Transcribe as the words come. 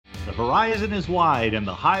horizon is wide and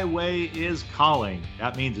the highway is calling.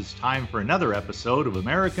 That means it's time for another episode of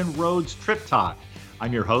American Roads Trip Talk.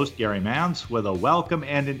 I'm your host, Gary Mance, with a welcome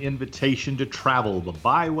and an invitation to travel the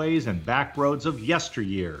byways and back roads of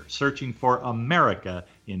yesteryear, searching for America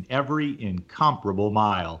in every incomparable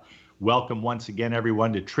mile. Welcome once again,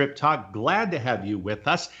 everyone, to Trip Talk. Glad to have you with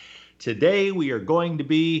us. Today, we are going to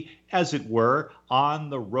be, as it were, on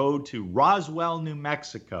the road to Roswell, New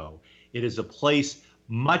Mexico. It is a place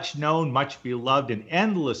much known, much beloved, and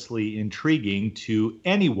endlessly intriguing to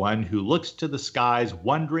anyone who looks to the skies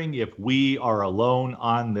wondering if we are alone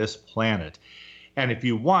on this planet. And if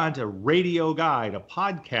you want a radio guide, a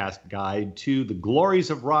podcast guide to the glories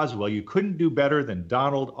of Roswell, you couldn't do better than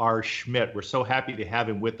Donald R. Schmitt. We're so happy to have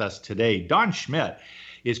him with us today. Don Schmitt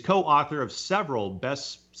is co-author of several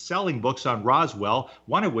best-selling books on Roswell,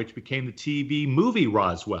 one of which became the TV movie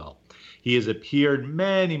Roswell. He has appeared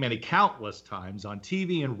many, countless times on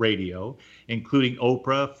TV and radio, including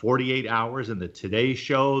Oprah, 48 Hours, and the Today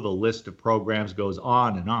Show. The list of programs goes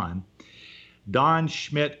on and on. Don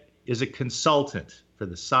Schmitt is a consultant for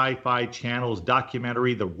the Sci-Fi Channel's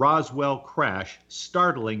documentary, The Roswell Crash,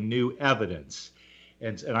 Startling New Evidence.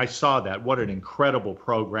 And I saw that. What an incredible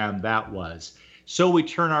program that was. So we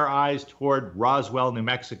turn our eyes toward Roswell, New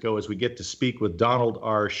Mexico, as we get to speak with Donald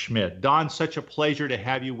R. Schmitt. Don, such a pleasure to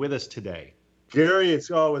have you with us today. Gary,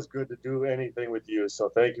 it's always good to do anything with you, so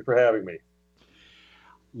thank you for having me.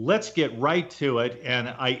 Let's get right to it, and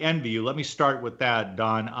I envy you. Let me start with that,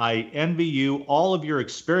 Don. I envy you all of your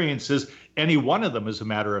experiences, any one of them, as a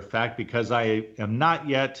matter of fact, because I am not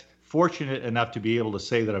yet fortunate enough to be able to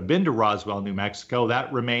say that I've been to Roswell, New Mexico.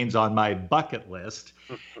 That remains on my bucket list.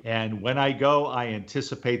 And when I go, I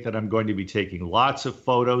anticipate that I'm going to be taking lots of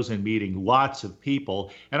photos and meeting lots of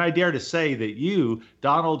people. And I dare to say that you,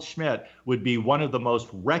 Donald Schmitt, would be one of the most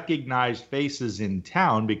recognized faces in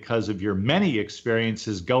town because of your many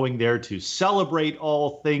experiences going there to celebrate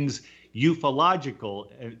all things ufological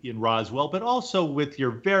in Roswell, but also with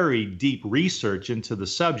your very deep research into the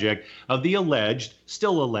subject of the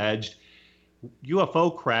still alleged,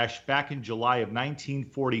 UFO crash back in July of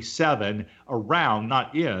 1947 around,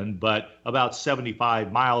 not in, but about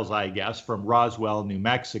 75 miles, I guess, from Roswell, New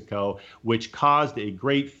Mexico, which caused a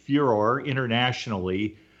great furor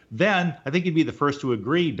internationally. Then, I think you'd be the first to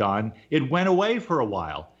agree, Don, it went away for a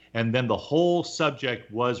while. And then the whole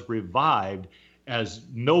subject was revived as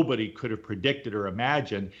nobody could have predicted or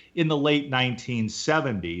imagined in the late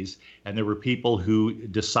 1970s. And there were people who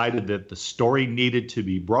decided that the story needed to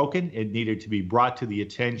be broken. It needed to be brought to the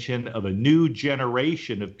attention of a new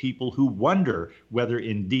generation of people who wonder whether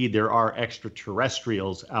indeed there are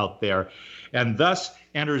extraterrestrials out there. And thus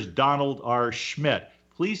enters Donald R. Schmitt.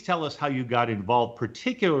 Please tell us how you got involved,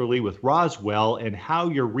 particularly with Roswell, and how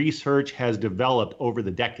your research has developed over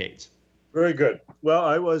the decades. Very good. Well,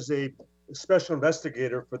 I was a special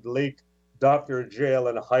investigator for the late Dr. J.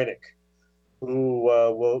 Allen Hynek, who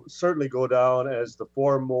will certainly go down as the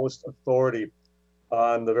foremost authority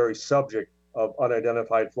on the very subject of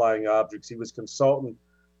unidentified flying objects. He was consultant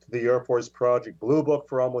to the Air Force Project Blue Book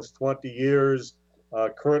for almost 20 years.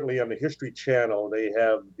 Currently on the History Channel, they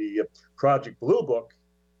have the Project Blue Book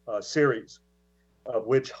series, of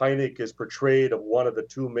which Hynek is portrayed of one of the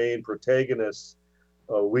two main protagonists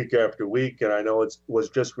week after week, and I know it was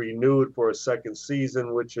just renewed for a second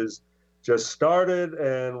season, which has just started.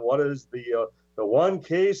 And what is the one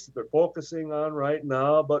case that they're focusing on right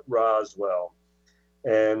now but Roswell?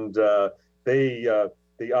 And they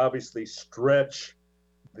obviously stretch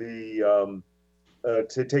the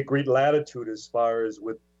to take great latitude as far as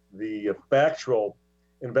with the factual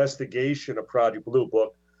investigation of Project Blue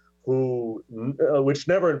Book, which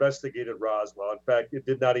never investigated Roswell. In fact, it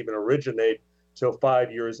did not even originate till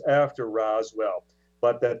 5 years after Roswell,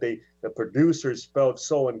 but that the producers felt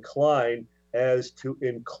so inclined as to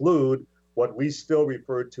include what we still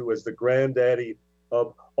refer to as the granddaddy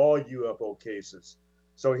of all UFO cases.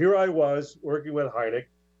 So here I was working with Hynek,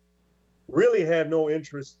 really had no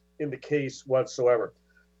interest in the case whatsoever.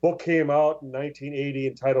 Book came out in 1980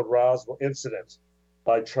 entitled Roswell Incident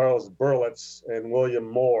by Charles Berlitz and William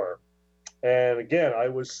Moore. And again, I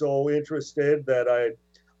was so interested that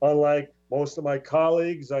unlike most of my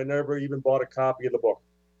colleagues, I never even bought a copy of the book.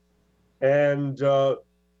 And a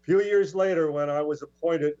few years later, when I was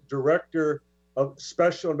appointed Director of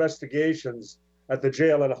Special Investigations at the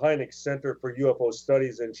J. Allen Hynek Center for UFO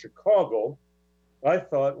Studies in Chicago, I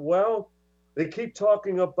thought, well, they keep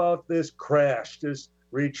talking about this crash, this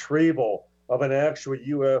retrieval of an actual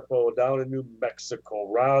UFO down in New Mexico,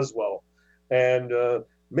 Roswell. And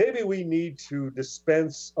maybe we need to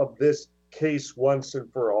dispense of this case once and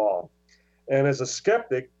for all. And as a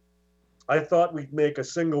skeptic, I thought we'd make a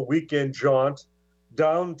single weekend jaunt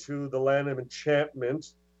down to the land of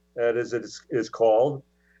enchantment, as it is called,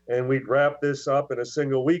 and we'd wrap this up in a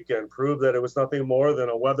single weekend, prove that it was nothing more than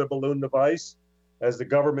a weather balloon device, as the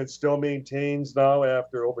government still maintains now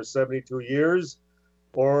after over 72 years,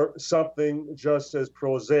 or something just as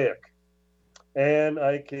prosaic. And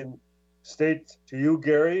I can state to you,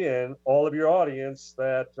 Gary, and all of your audience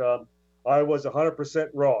that I was 100%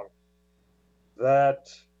 wrong.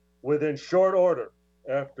 That within short order,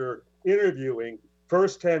 after interviewing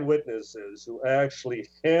firsthand witnesses who actually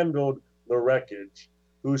handled the wreckage,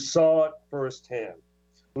 who saw it firsthand,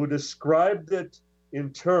 who described it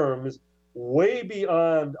in terms way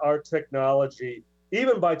beyond our technology,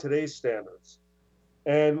 even by today's standards.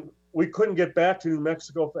 And we couldn't get back to New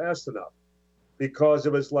Mexico fast enough because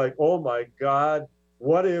it was like, oh my God,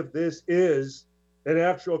 what if this is an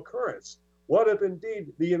actual occurrence? What if indeed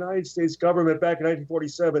the United States government back in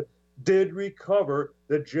 1947 did recover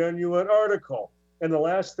the genuine article? And the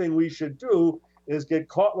last thing we should do is get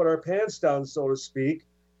caught with our pants down, so to speak,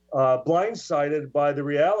 blindsided by the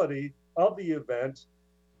reality of the event.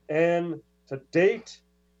 And to date,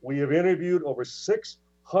 we have interviewed over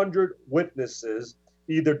 600 witnesses,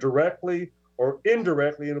 either directly or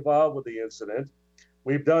indirectly involved with the incident.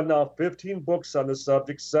 We've done now 15 books on the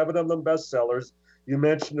subject, 7 of them bestsellers. You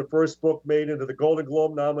mentioned the first book made into the Golden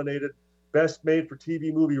Globe nominated Best Made for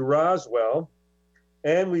TV movie Roswell.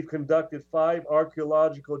 And we've conducted 5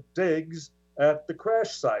 archaeological digs at the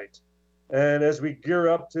crash site. And as we gear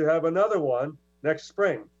up to have another one next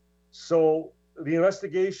spring. So the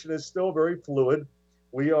investigation is still very fluid.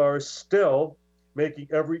 We are still making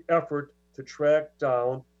every effort to track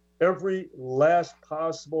down every last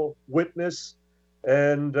possible witness.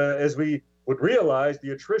 And as we would realize,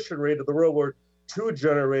 the attrition rate of the World War II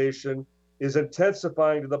generation is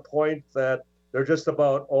intensifying to the point that they're just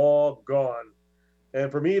about all gone. And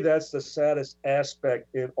for me, that's the saddest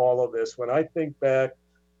aspect in all of this. When I think back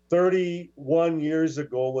 31 years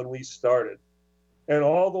ago when we started, and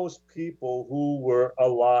all those people who were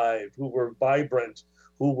alive, who were vibrant,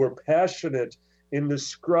 who were passionate in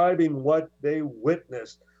describing what they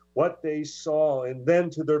witnessed, what they saw, and then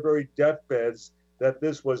to their very deathbeds, that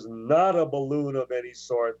this was not a balloon of any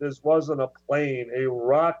sort. This wasn't a plane, a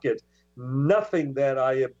rocket, nothing that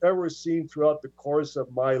I have ever seen throughout the course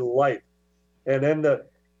of my life. And then to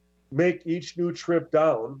make each new trip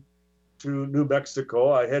down to New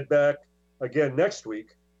Mexico, I head back again next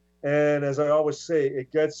week. And as I always say,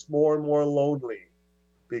 it gets more and more lonely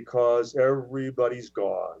because everybody's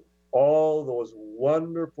gone. All those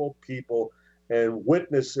wonderful people and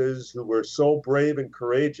witnesses who were so brave and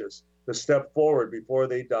courageous to step forward before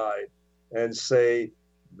they died and say,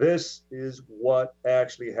 this is what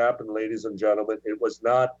actually happened, ladies and gentlemen. It was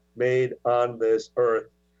not made on this earth.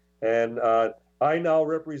 And I now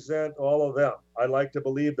represent all of them. I like to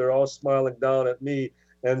believe they're all smiling down at me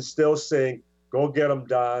and still saying, go get them,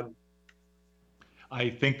 Don. I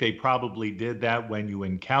think they probably did that when you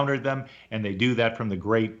encountered them, and they do that from the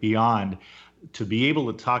great beyond. To be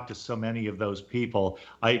able to talk to so many of those people,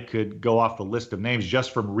 I could go off the list of names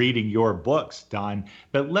just from reading your books, Don.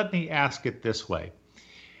 But let me ask it this way.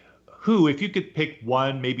 Who, if you could pick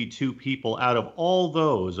one, maybe 2 people out of all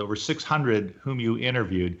those over 600 whom you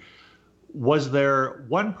interviewed, was there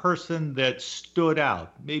one person that stood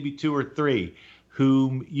out, maybe 2 or 3,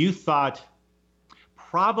 whom you thought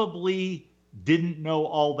probably didn't know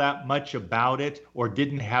all that much about it or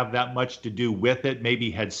didn't have that much to do with it,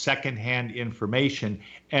 maybe had secondhand information,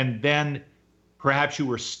 and then perhaps you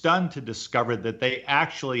were stunned to discover that they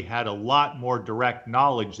actually had a lot more direct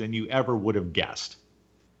knowledge than you ever would have guessed?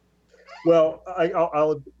 Well,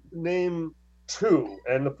 I'll name 2,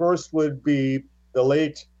 and the first would be the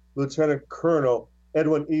late Lieutenant Colonel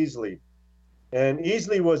Edwin Easley. And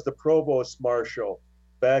Easley was the Provost Marshal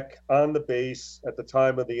back on the base at the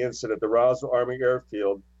time of the incident, the Roswell Army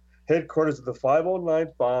Airfield, headquarters of the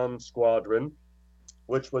 509th Bomb Squadron,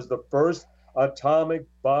 which was the first atomic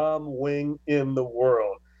bomb wing in the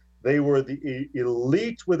world. They were the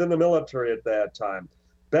elite within the military at that time.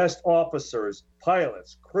 Best officers,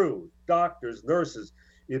 pilots, crew, doctors, nurses.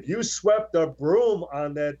 If you swept a broom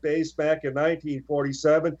on that base back in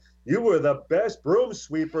 1947, you were the best broom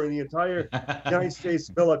sweeper in the entire United States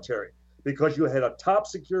military, because you had a top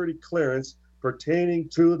security clearance pertaining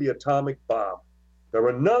to the atomic bomb. There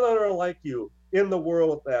were none other like you in the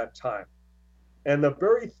world at that time. And the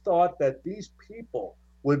very thought that these people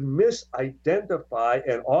would misidentify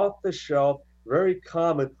an off-the-shelf, very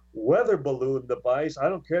common weather balloon device, I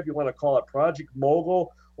don't care if you want to call it Project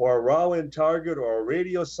Mogul or a raw end target or a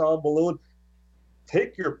radio sound balloon,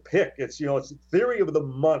 take your pick. It's theory of the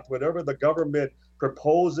month. Whatever the government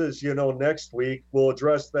proposes, next week, we'll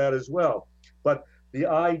address that as well. But the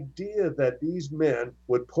idea that these men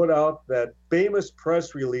would put out that famous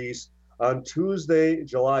press release on Tuesday,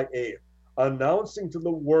 July 8th, announcing to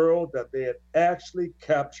the world that they had actually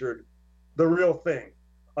captured the real thing,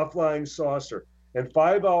 a flying saucer. And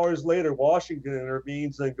 5 hours later, Washington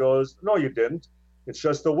intervenes and goes, no, you didn't. It's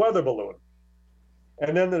just a weather balloon.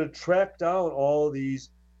 And then to track down all these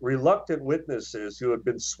reluctant witnesses who had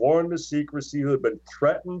been sworn to secrecy, who had been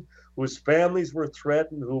threatened, whose families were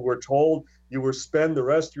threatened, who were told you will spend the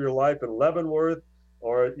rest of your life in Leavenworth,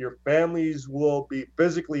 or your families will be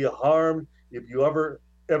physically harmed if you ever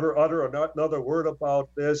utter another word about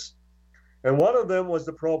this. And one of them was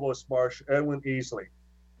the Provost Marshal, Edwin Easley.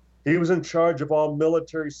 He was in charge of all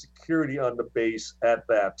military security on the base at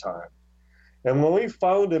that time. And when we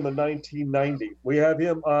found him in 1990, we have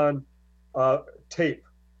him on tape.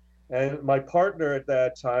 And my partner at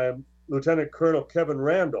that time, Lieutenant Colonel Kevin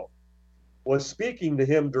Randall, was speaking to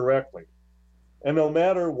him directly. And no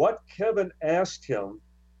matter what Kevin asked him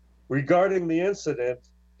regarding the incident,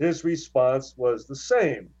 his response was the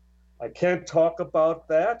same. I can't talk about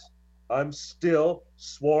that. I'm still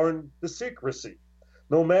sworn to secrecy.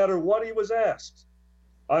 No matter what he was asked,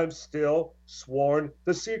 I'm still sworn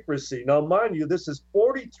to secrecy. Now, mind you, this is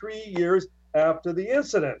 43 years after the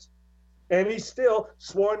incident, and he's still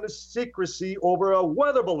sworn to secrecy over a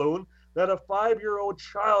weather balloon that a 5-year-old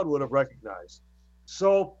child would have recognized.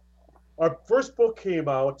 So our first book came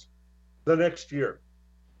out the next year,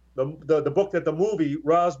 the book that the movie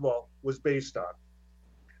Roswell was based on.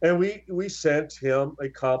 And we sent him a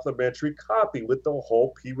complimentary copy with the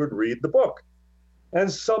hope he would read the book. And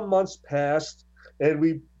some months passed, and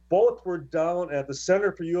we both were down at the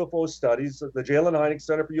Center for UFO Studies, the J. Allen Hynek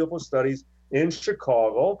Center for UFO Studies in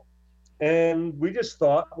Chicago. And we just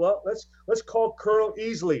thought, well, let's call Colonel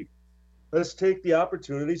Easley. Let's take the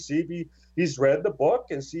opportunity, see if he's read the book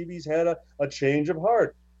and see if he's had a change of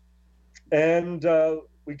heart. And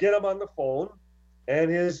we get him on the phone, and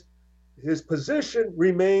his position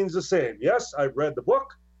remains the same. Yes, I've read the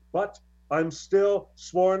book, but I'm still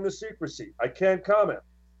sworn to secrecy. I can't comment.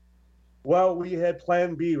 Well, we had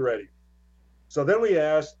plan B ready. So then we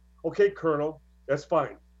asked, okay, Colonel, that's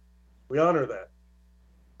fine. We honor that.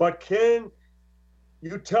 But can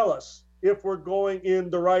you tell us if we're going in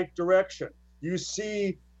the right direction? You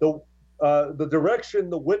see the direction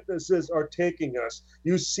the witnesses are taking us.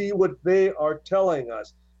 You see what they are telling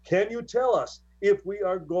us. Can you tell us if we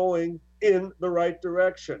are going in the right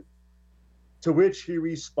direction? To which he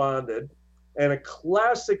responded, and a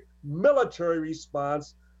classic military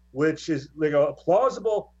response, which is like a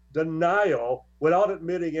plausible denial without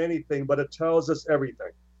admitting anything, but it tells us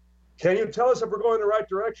everything. Can you tell us if we're going in the right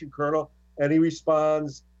direction, Colonel? And he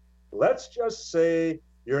responds, let's just say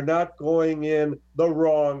you're not going in the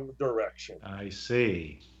wrong direction. I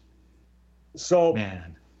see. So,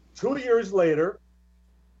 Man. 2 years later,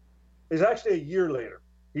 it's actually a year later,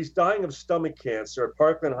 he's dying of stomach cancer at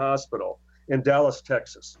Parkland Hospital in Dallas,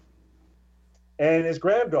 Texas. And his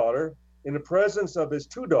granddaughter, in the presence of his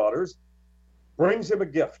two daughters, brings him a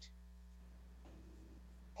gift,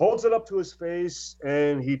 holds it up to his face,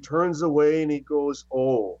 and he turns away and he goes,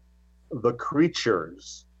 oh, the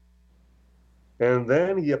creatures. And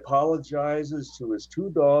then he apologizes to his two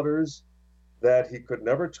daughters that he could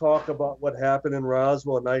never talk about what happened in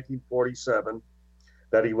Roswell in 1947,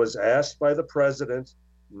 that he was asked by the president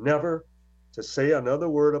never to say another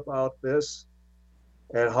word about this,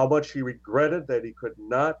 and how much he regretted that he could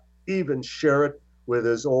not even share it with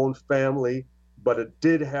his own family. But it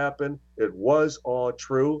did happen. It was all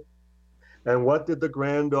true. And what did the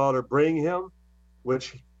granddaughter bring him,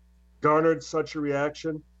 which garnered such a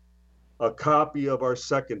reaction? A copy of our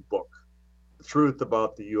second book, The Truth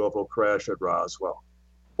About the UFO Crash at Roswell.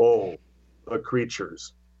 Oh, the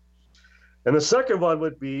creatures. And the second one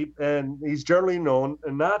would be, and he's generally known,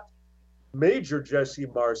 and not Major Jesse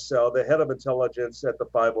Marcel, the head of intelligence at the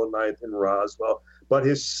 509th in Roswell, but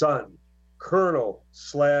his son,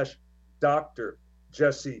 Colonel/Dr.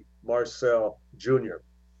 Jesse Marcel Jr.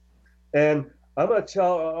 And I'm going to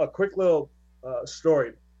tell a quick little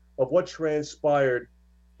story of what transpired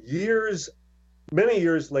many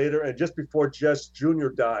years later, and just before Jess Jr.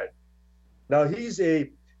 died. Now, he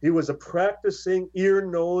was a practicing ear,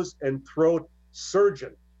 nose, and throat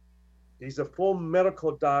surgeon. He's a full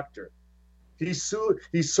medical doctor. He served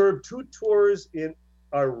 2 tours in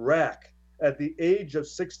Iraq at the age of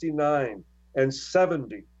 69 and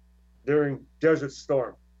 70 during Desert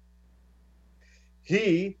Storm.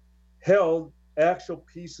 He held actual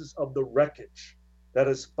pieces of the wreckage that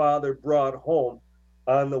his father brought home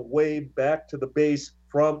on the way back to the base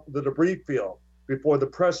from the debris field before the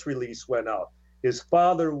press release went out. His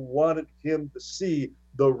father wanted him to see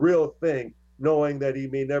the real thing, knowing that he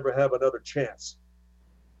may never have another chance.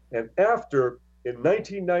 And after, in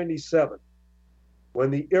 1997, when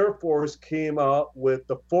the Air Force came out with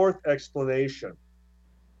the fourth explanation,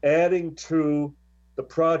 adding to the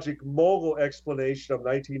Project Mogul explanation of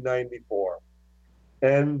 1994,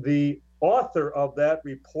 and the author of that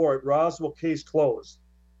report, Roswell Case Closed,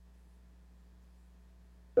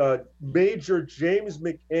 Major James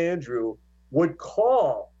McAndrew would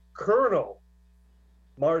call Colonel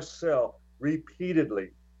Marcel repeatedly,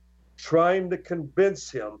 trying to convince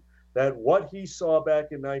him that what he saw back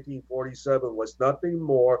in 1947 was nothing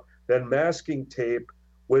more than masking tape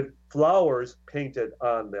with flowers painted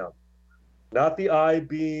on them. Not the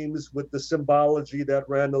I-beams with the symbology that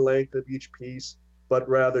ran the length of each piece, but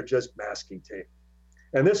rather just masking tape.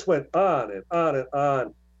 And this went on and on and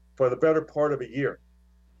on for the better part of a year.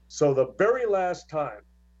 So the very last time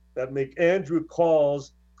that McAndrew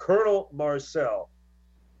calls Colonel Marcel,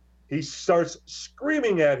 he starts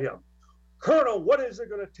screaming at him, "Colonel, what is it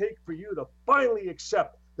going to take for you to finally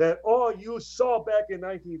accept that all you saw back in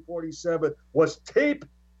 1947 was tape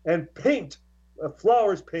and paint,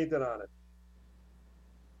 flowers painted on it?"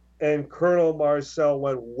 And Colonel Marcel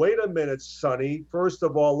went, "Wait a minute, Sonny. First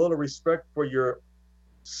of all, a little respect for your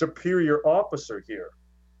superior officer here.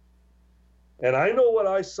 And I know what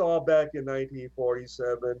I saw back in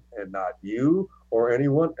 1947, and not you or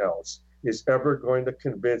anyone else is ever going to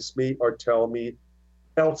convince me or tell me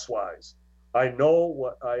elsewise. I know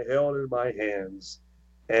what I held in my hands."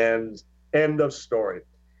 And end of story.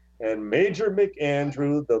 And Major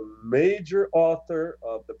McAndrew, the major author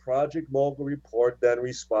of the Project Mogul report, then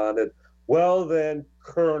responded, "Well then,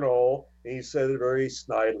 Colonel," and he said it very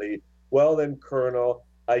snidely, "well then, Colonel,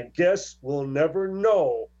 I guess we'll never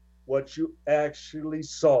know what you actually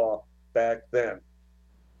saw back then."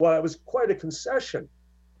 Well, it was quite a concession.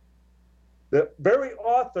 The very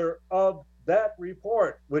author of that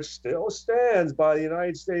report, which still stands by the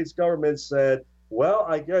United States government, said, "Well,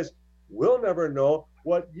 I guess we'll never know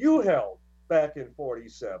what you held back in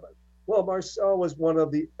 47. Well, Marcel was one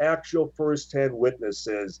of the actual first-hand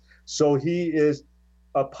witnesses, so he is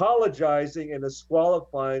apologizing and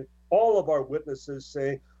disqualifying all of our witnesses,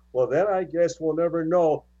 saying, "Well, then I guess we'll never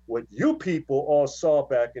know what you people all saw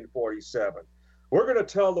back in 47. We're going to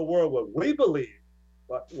tell the world what we believe,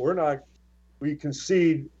 but we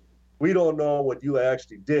concede we don't know what you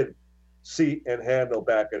actually did see and handle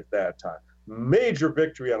back at that time." Major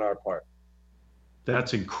victory on our part.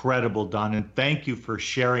 That's incredible, Don, and thank you for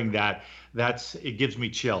sharing that. It gives me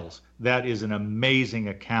chills. That is an amazing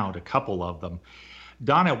account, a couple of them.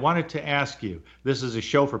 Don, I wanted to ask you, this is a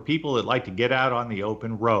show for people that like to get out on the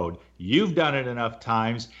open road. You've done it enough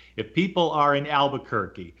times. If people are in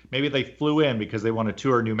Albuquerque, maybe they flew in because they want to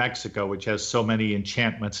tour New Mexico, which has so many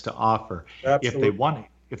enchantments to offer. Absolutely.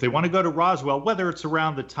 If they want to go to Roswell, whether it's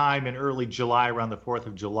around the time in early July, around the 4th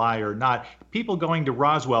of July or not, people going to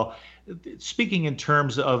Roswell, speaking in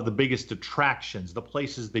terms of the biggest attractions, the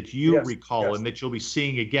places that you recall and that you'll be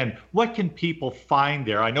seeing again, what can people find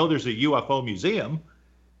there? I know there's a UFO museum,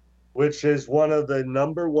 which is one of the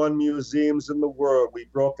 #1 museums in the world. We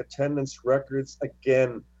broke attendance records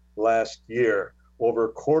again last year,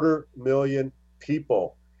 over 250,000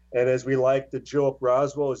 people. And as we like to joke,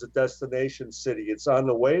 Roswell is a destination city. It's on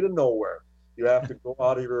the way to nowhere. You have to go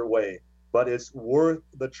out of your way, but it's worth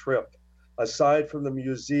the trip. Aside from the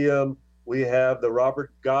museum, we have the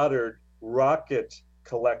Robert Goddard rocket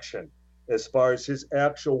collection as far as his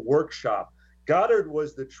actual workshop. Goddard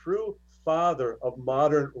was the true father of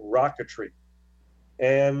modern rocketry.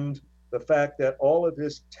 And the fact that all of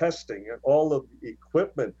his testing and all of the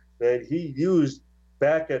equipment that he used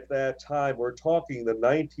back at that time, we're talking the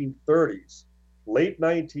 1930s, late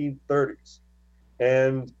 1930s.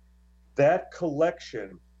 And that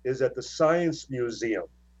collection is at the Science Museum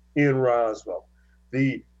in Roswell.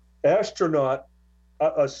 The astronaut,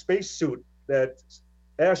 a spacesuit that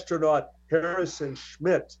astronaut Harrison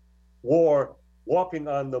Schmitt wore walking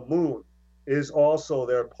on the moon is also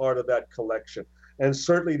there, part of that collection. And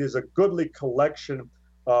certainly there's a goodly collection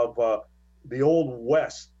of the Old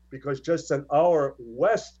West, because just an hour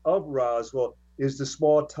west of Roswell is the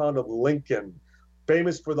small town of Lincoln,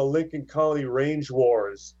 famous for the Lincoln County Range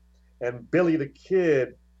Wars, and Billy the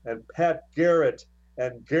Kid, and Pat Garrett.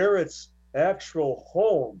 And Garrett's actual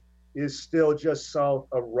home is still just south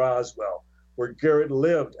of Roswell, where Garrett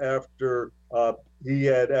lived after he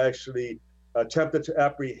had actually attempted to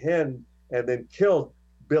apprehend and then killed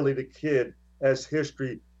Billy the Kid, as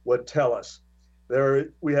history would tell us. There,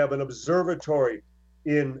 we have an observatory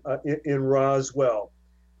in Roswell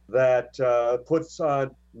that puts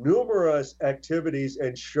on numerous activities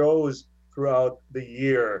and shows throughout the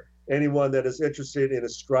year. Anyone that is interested in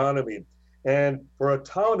astronomy. And for a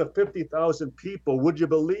town of 50,000 people, would you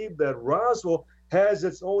believe that Roswell has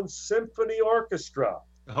its own symphony orchestra?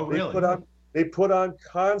 Oh, They really? put on they put on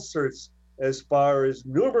concerts as far as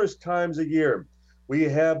numerous times a year. We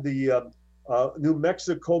have the New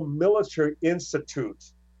Mexico Military Institute,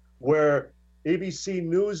 where ABC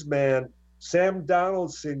newsman Sam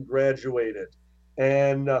Donaldson graduated,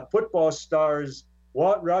 and football stars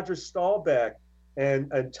Roger Staubach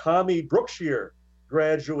and Tommy Brookshire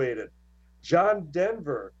graduated. John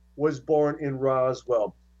Denver was born in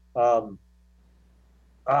Roswell. Um,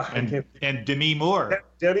 and Demi Moore.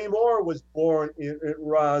 Demi Moore was born in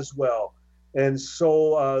Roswell, and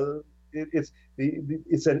so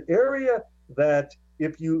it's an area that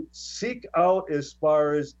if you seek out as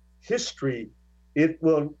far as history, it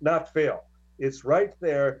will not fail. It's right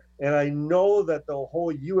there, and I know that the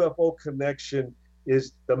whole UFO connection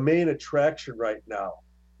is the main attraction right now.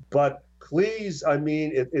 But please, I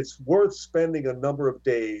mean, it's worth spending a number of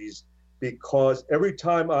days, because every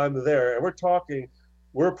time I'm there, and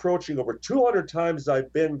we're approaching over 200 times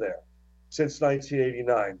I've been there since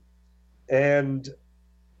 1989. And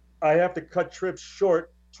I have to cut trips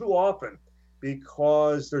short too often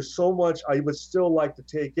because there's so much I would still like to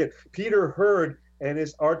take in. Peter Hurd and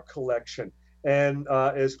his art collection. And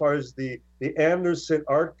as far as the Anderson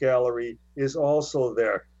Art Gallery is also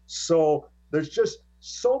there. So there's just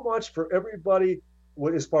so much for everybody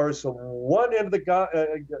as far as from one end of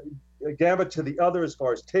the gamut to the other, as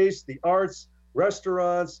far as taste, the arts,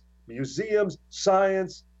 restaurants, museums,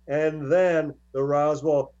 science, and then the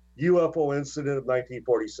Roswell UFO incident of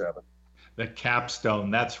 1947. The capstone.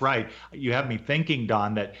 That's right. You have me thinking,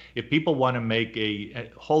 Don, that if people want to make a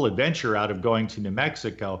whole adventure out of going to New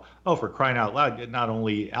Mexico, oh, for crying out loud, not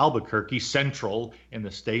only Albuquerque, central in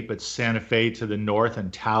the state, but Santa Fe to the north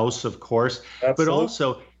and Taos, of course. Absolutely. But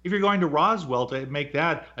also, if you're going to Roswell, to make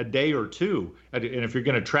that a day or two, and if you're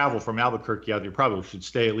going to travel from Albuquerque out, you probably should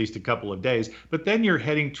stay at least a couple of days. But then you're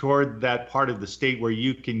heading toward that part of the state where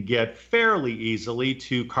you can get fairly easily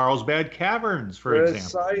to Carlsbad Caverns, for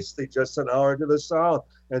example. Precisely, just an hour to the south,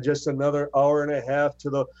 and just another hour and a half to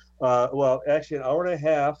the, well, actually an hour and a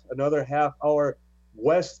half, another half hour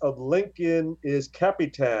west of Lincoln is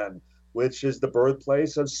Capitan, which is the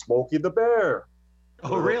birthplace of Smokey the Bear.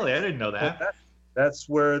 Oh, really? I didn't know that. That's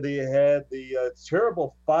where they had the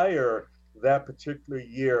terrible fire that particular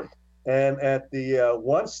year. And at the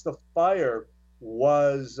once the fire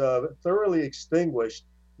was thoroughly extinguished,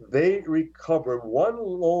 they recovered one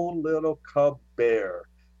lone little cub bear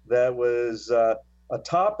that was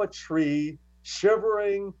atop a tree,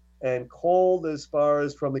 shivering and cold as far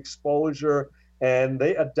as from exposure, and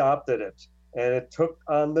they adopted it. And it took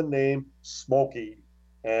on the name Smokey,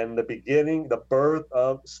 and the birth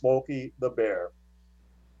of Smokey the Bear.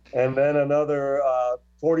 And then another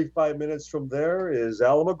 45 minutes from there is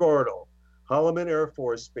Alamogordo, Holloman Air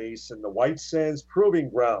Force Base, and the White Sands Proving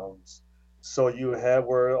Grounds. So you have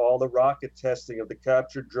where all the rocket testing of the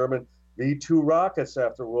captured German V-2 rockets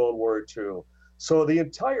after World War II. So the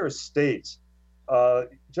entire state,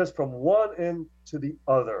 just from one end to the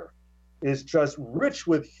other, is just rich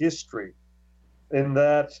with history, in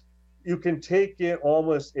that you can take in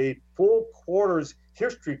almost a full quarter's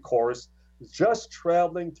history course just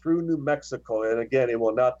traveling through New Mexico. And again, it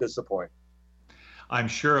will not disappoint. I'm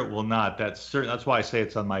sure it will not. That's why I say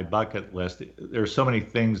it's on my bucket list. There are so many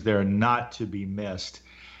things there not to be missed.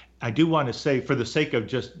 I do want to say, for the sake of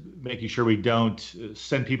just making sure we don't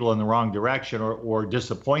send people in the wrong direction or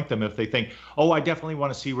disappoint them if they think, oh, I definitely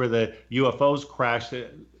want to see where the UFOs crashed,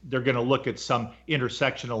 they're going to look at some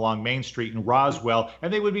intersection along Main Street in Roswell,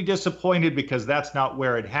 and they would be disappointed because that's not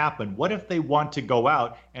where it happened. What if they want to go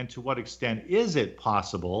out, and to what extent is it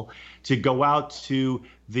possible to go out to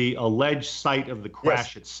the alleged site of the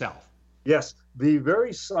crash itself? Yes, the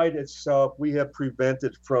very site itself we have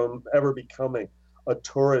prevented from ever becoming a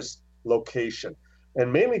tourist location,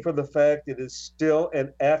 and mainly for the fact it is still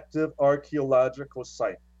an active archaeological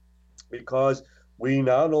site, because we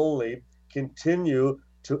not only continue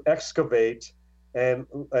to excavate and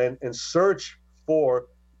search for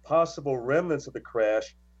possible remnants of the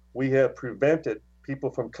crash, we have prevented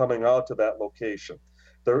people from coming out to that location.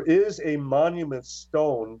 There is a monument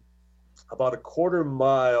stone about a quarter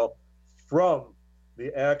mile from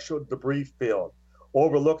the actual debris field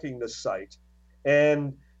overlooking the site,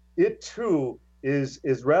 and it too is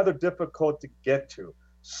rather difficult to get to.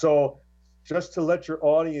 So just to let your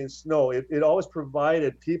audience know, it always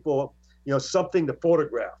provided people, something to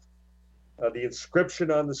photograph. The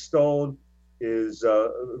inscription on the stone is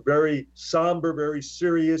very somber, very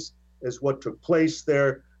serious as what took place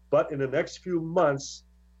there. But in the next few months,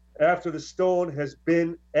 after the stone has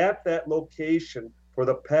been at that location for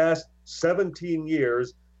the past 17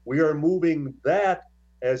 years, we are moving that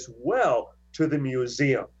as well to the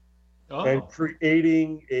museum and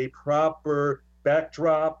creating a proper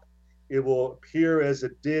backdrop. It will appear as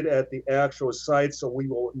it did at the actual site, so we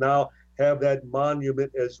will now have that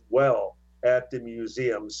monument as well at the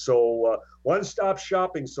museum. So one-stop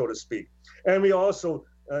shopping, so to speak. And we also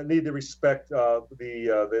need to respect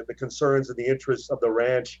the concerns and the interests of the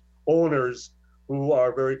ranch owners, who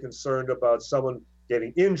are very concerned about someone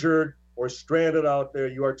getting injured or stranded out there.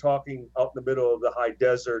 You are talking out in the middle of the high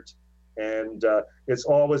desert, and it's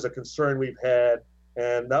always a concern we've had,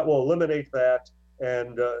 and that will eliminate that.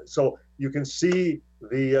 And so you can see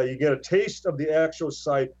you get a taste of the actual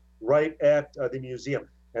site right at the museum.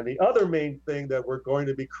 And the other main thing that we're going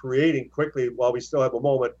to be creating quickly while we still have a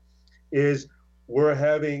moment is we're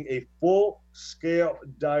having a full-scale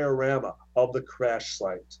diorama of the crash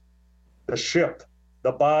site, the ship,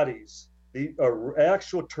 the bodies, the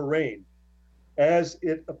actual terrain as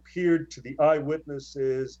it appeared to the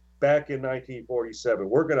eyewitnesses back in 1947.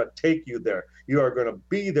 We're going to take you there. You are going to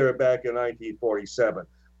be there back in 1947.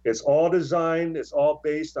 It's all designed, it's all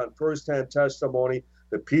based on firsthand testimony.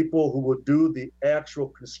 The people who will do the actual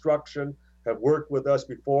construction have worked with us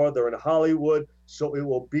before. They're in Hollywood, so it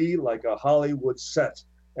will be like a Hollywood set.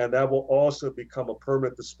 And that will also become a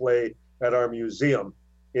permanent display at our museum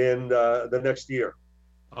in the next year.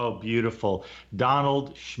 Oh, beautiful.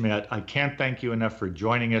 Donald Schmidt, I can't thank you enough for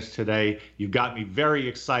joining us today. You got me very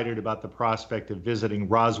excited about the prospect of visiting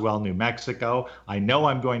Roswell, New Mexico. I know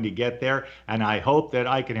I'm going to get there, and I hope that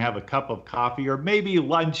I can have a cup of coffee or maybe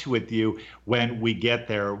lunch with you when we get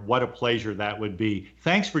there. What a pleasure that would be.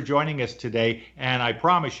 Thanks for joining us today, and I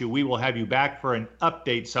promise you we will have you back for an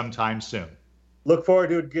update sometime soon. Look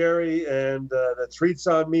forward to it, Gary, and the treat's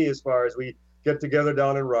on me as far as we get together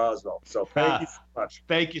down in Roswell. So thank you so much.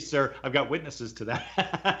 Thank you, sir. I've got witnesses to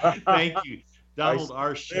that. Thank you, Donald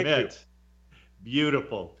R. Schmidt.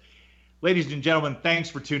 Beautiful. Ladies and gentlemen,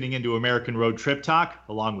 thanks for tuning into American Road Trip Talk,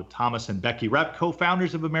 along with Thomas and Becky Repp,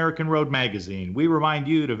 co-founders of American Road Magazine. We remind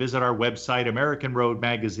you to visit our website,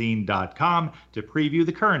 AmericanRoadMagazine.com, to preview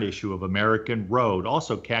the current issue of American Road.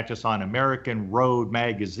 Also catch us on American Road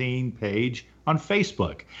Magazine page on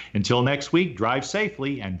Facebook. Until next week, drive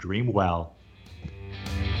safely and dream well.